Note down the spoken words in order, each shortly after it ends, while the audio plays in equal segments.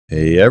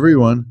Hey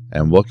everyone,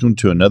 and welcome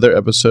to another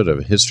episode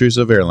of Histories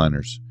of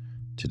Airliners.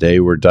 Today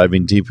we're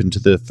diving deep into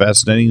the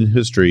fascinating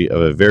history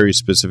of a very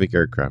specific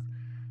aircraft,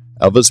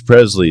 Elvis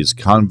Presley's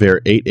Convair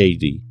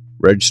 880,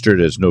 registered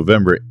as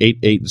November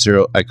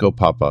 880 Echo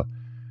Papa.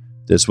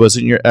 This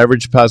wasn't your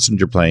average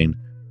passenger plane.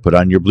 Put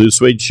on your blue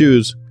suede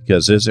shoes,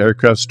 because this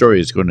aircraft story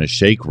is going to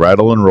shake,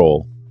 rattle, and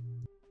roll.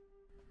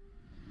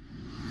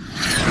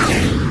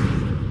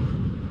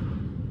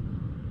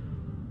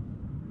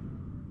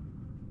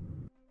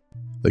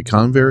 The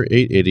Convair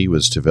 880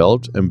 was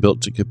developed and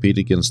built to compete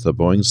against the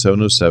Boeing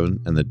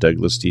 707 and the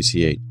Douglas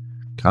DC-8.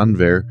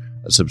 Convair,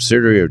 a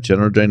subsidiary of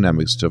General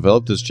Dynamics,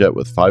 developed this jet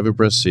with 5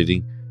 abreast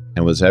seating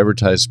and was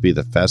advertised to be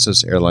the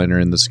fastest airliner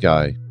in the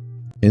sky.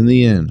 In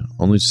the end,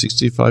 only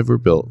 65 were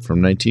built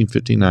from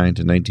 1959 to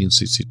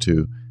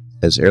 1962,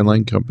 as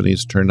airline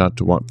companies turned out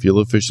to want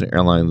fuel-efficient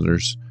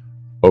airliners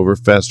over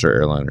faster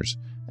airliners,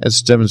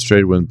 as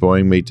demonstrated when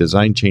Boeing made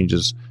design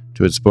changes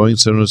to its Boeing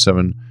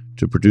 707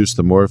 to produce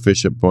the more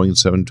efficient Boeing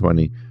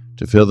 720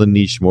 to fill the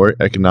niche more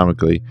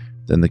economically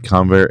than the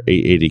Convair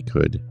 880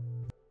 could.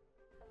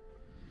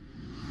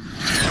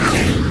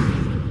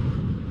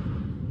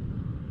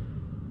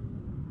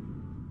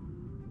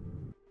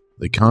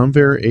 The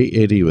Convair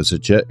 880 was a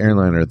jet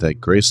airliner that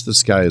graced the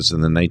skies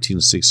in the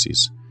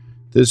 1960s.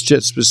 This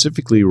jet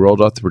specifically rolled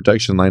off the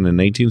production line in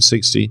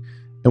 1960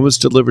 and was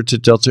delivered to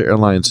Delta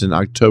Airlines in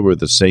October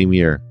the same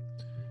year.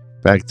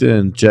 Back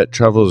then, jet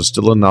travel was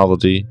still a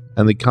novelty,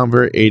 and the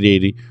Convair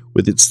 880,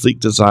 with its sleek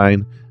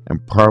design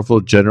and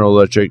powerful General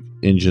Electric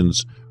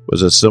engines,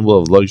 was a symbol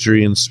of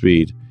luxury and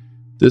speed.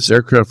 This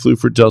aircraft flew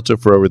for Delta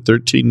for over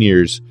 13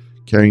 years,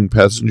 carrying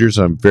passengers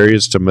on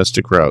various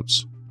domestic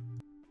routes.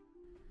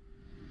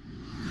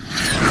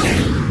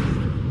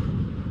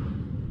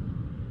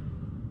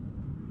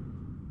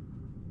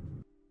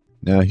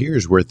 Now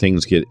here's where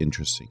things get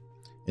interesting.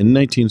 In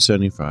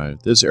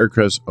 1975, this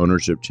aircraft's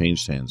ownership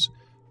changed hands.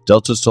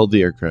 Delta sold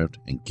the aircraft,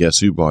 and guess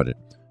who bought it?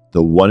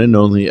 The one and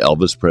only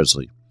Elvis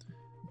Presley.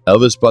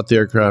 Elvis bought the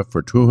aircraft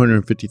for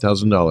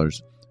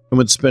 $250,000 and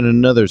would spend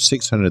another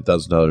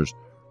 $600,000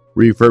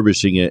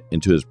 refurbishing it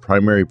into his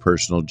primary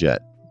personal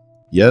jet.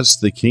 Yes,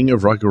 the king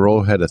of rock and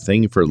roll had a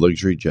thing for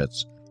luxury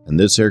jets, and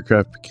this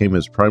aircraft became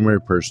his primary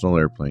personal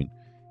airplane.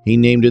 He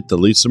named it the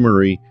Lisa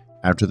Marie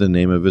after the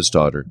name of his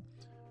daughter.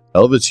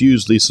 Elvis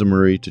used Lisa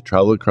Marie to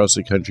travel across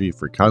the country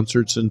for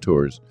concerts and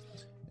tours.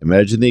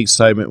 Imagine the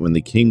excitement when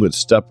the king would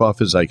step off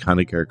his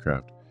iconic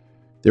aircraft.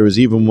 There was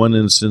even one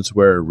instance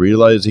where,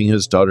 realizing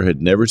his daughter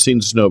had never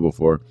seen snow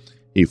before,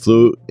 he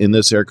flew in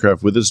this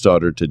aircraft with his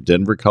daughter to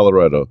Denver,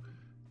 Colorado,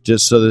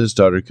 just so that his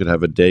daughter could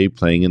have a day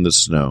playing in the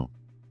snow.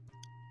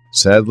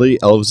 Sadly,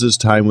 Elvis's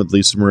time with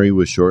Lisa Marie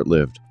was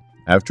short-lived.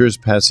 After his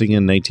passing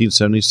in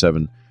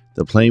 1977,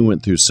 the plane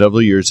went through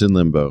several years in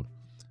limbo.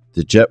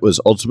 The jet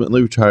was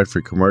ultimately retired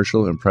for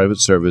commercial and private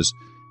service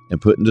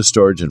and put into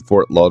storage in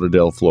Fort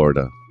Lauderdale,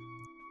 Florida.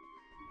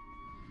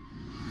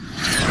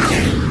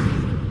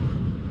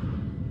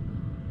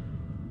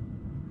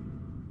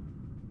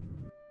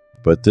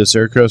 But this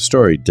aircraft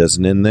story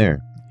doesn't end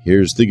there.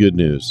 Here's the good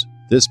news.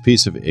 This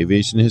piece of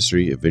aviation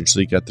history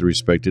eventually got the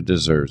respect it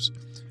deserves.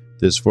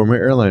 This former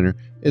airliner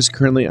is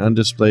currently on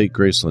display at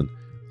Graceland,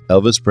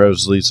 Elvis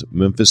Presley's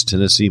Memphis,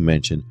 Tennessee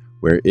mansion,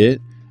 where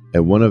it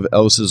and one of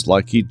Elvis's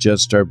Lockheed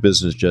Jetstar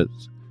business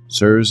jets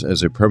serves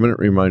as a permanent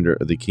reminder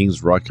of the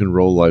King's rock and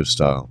roll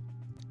lifestyle.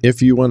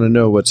 If you want to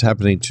know what's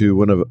happening to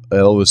one of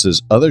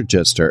Elvis's other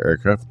Jetstar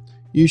aircraft,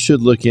 you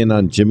should look in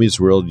on Jimmy's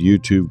World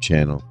YouTube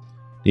channel.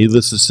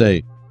 Needless to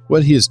say,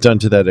 what he has done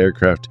to that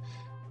aircraft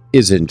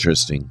is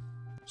interesting.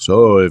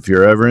 So if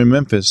you're ever in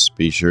Memphis,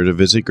 be sure to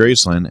visit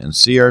Graceland and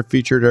see our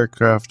featured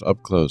aircraft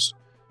up close.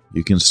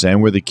 You can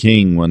stand where the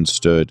king once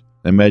stood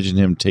and imagine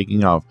him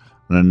taking off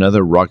on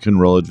another rock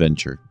and roll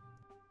adventure.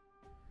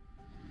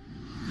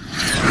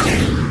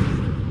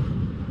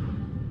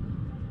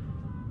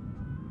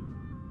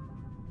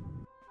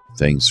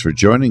 Thanks for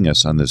joining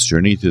us on this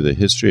journey through the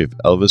history of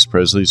Elvis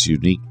Presley's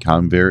unique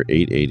Convair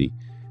 880.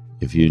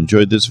 If you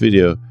enjoyed this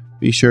video,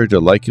 be sure to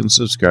like and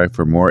subscribe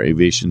for more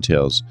aviation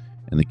tales.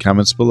 In the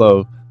comments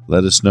below,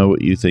 let us know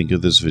what you think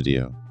of this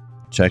video.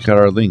 Check out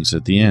our links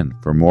at the end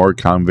for more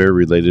Convair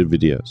related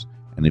videos.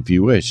 And if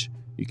you wish,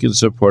 you can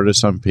support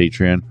us on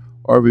Patreon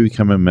or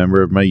become a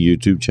member of my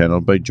YouTube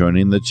channel by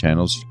joining the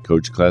channel's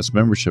Coach Class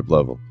membership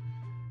level.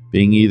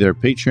 Being either a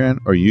Patreon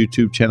or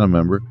YouTube channel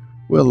member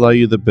will allow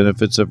you the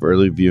benefits of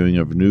early viewing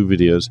of new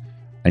videos,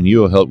 and you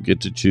will help get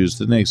to choose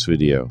the next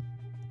video.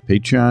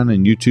 Patreon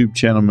and YouTube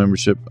channel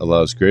membership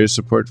allows greater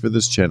support for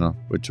this channel,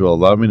 which will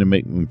allow me to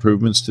make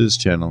improvements to this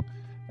channel,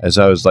 as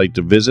I always like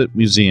to visit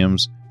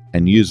museums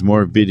and use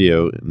more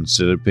video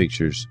instead of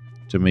pictures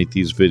to make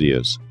these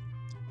videos.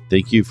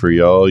 Thank you for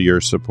all your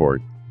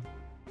support.